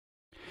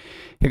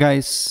Hey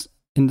guys,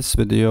 in this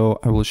video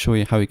I will show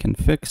you how you can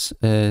fix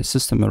a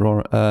system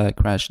error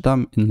crash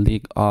dump in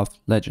League of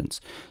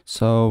Legends.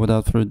 So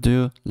without further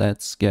ado,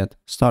 let's get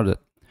started.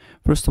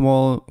 First of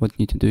all, what you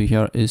need to do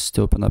here is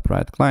to open up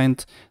Riot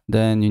Client,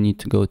 then you need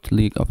to go to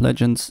League of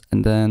Legends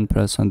and then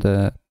press on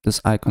this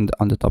icon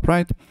on the top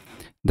right.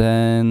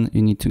 Then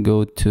you need to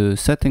go to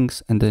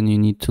settings and then you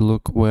need to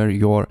look where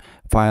your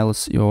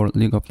files, your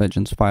League of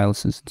Legends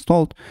files is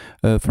installed.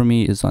 For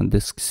me is on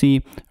disk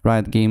C,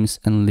 Riot Games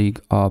and League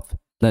of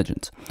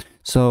Legends.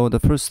 So the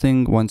first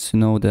thing, once you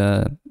know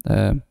the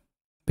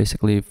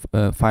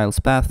files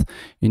path,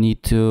 you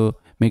need to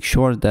make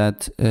sure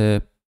that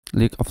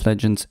League of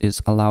Legends is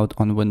allowed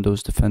on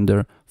Windows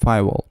Defender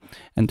Firewall.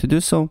 And to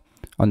do so,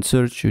 on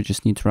search, you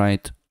just need to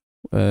write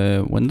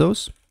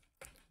Windows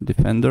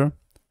Defender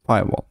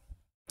Firewall.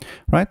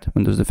 Right,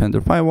 Windows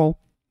Defender Firewall.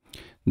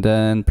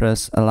 Then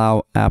press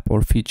Allow App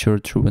or Feature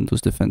through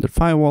Windows Defender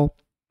Firewall.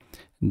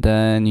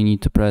 Then you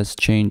need to press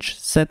Change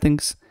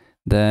Settings.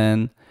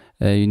 Then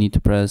you need to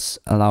press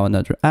Allow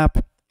Another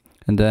App.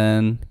 And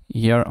then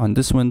here on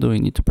this window, you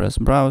need to press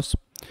Browse.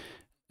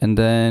 And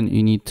then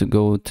you need to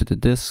go to the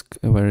disk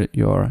where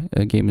your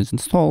game is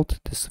installed.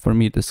 This, for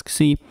me, disk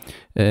C,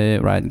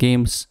 Riot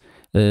Games,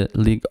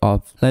 League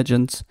of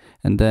Legends,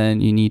 and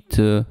then you need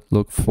to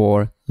look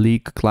for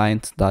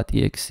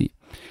leagueclient.exe.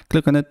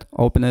 Click on it,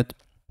 open it,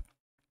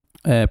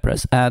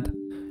 press add.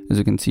 As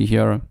you can see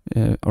here,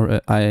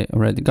 I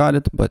already got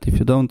it, but if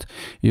you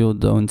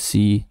don't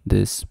see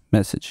this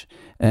message.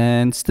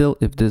 And still,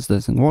 if this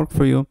doesn't work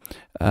for you,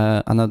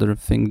 another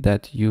thing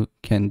that you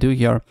can do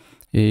here,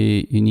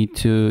 you need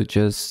to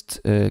just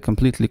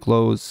completely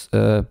close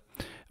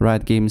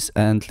Riot Games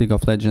and League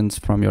of Legends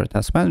from your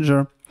task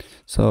manager.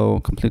 So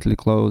completely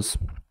close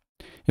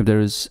if there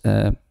is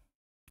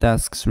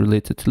tasks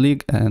related to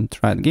League and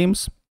Riot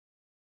Games,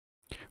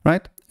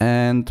 right?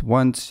 And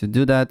once you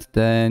do that,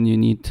 then you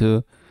need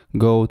to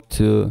go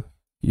to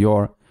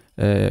your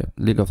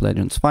League of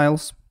Legends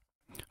files.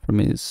 For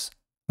me, it's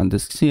on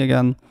disk C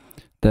again.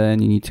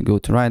 Then you need to go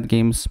to Riot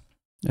Games,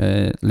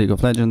 League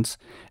of Legends,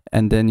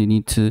 and then you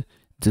need to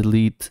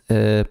delete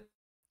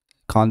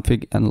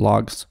config and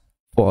logs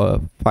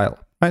for file,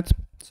 right?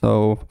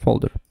 So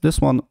folder, this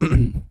one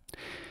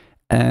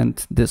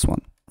and this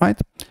one, right?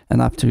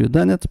 And after you've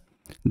done it,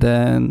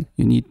 then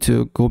you need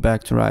to go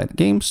back to Riot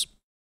Games,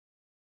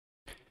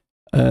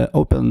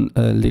 open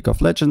League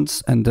of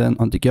Legends, and then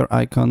on the gear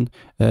icon,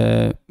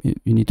 you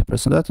need to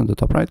press on that on the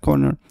top right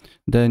corner.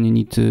 Then you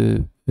need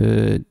to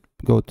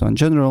go to on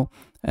General,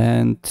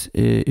 and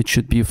it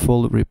should be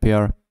full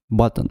repair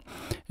button.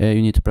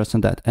 You need to press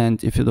on that,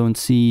 and if you don't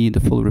see the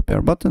full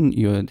repair button,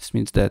 this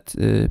means that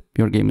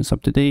your game is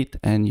up to date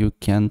and you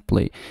can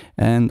play.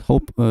 And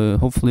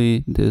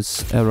hopefully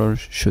this error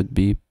should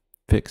be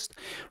fixed,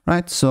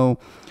 right? So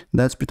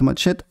that's pretty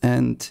much it.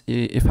 And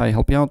if I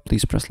help you out,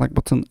 please press like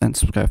button and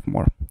subscribe for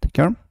more. Take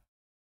care.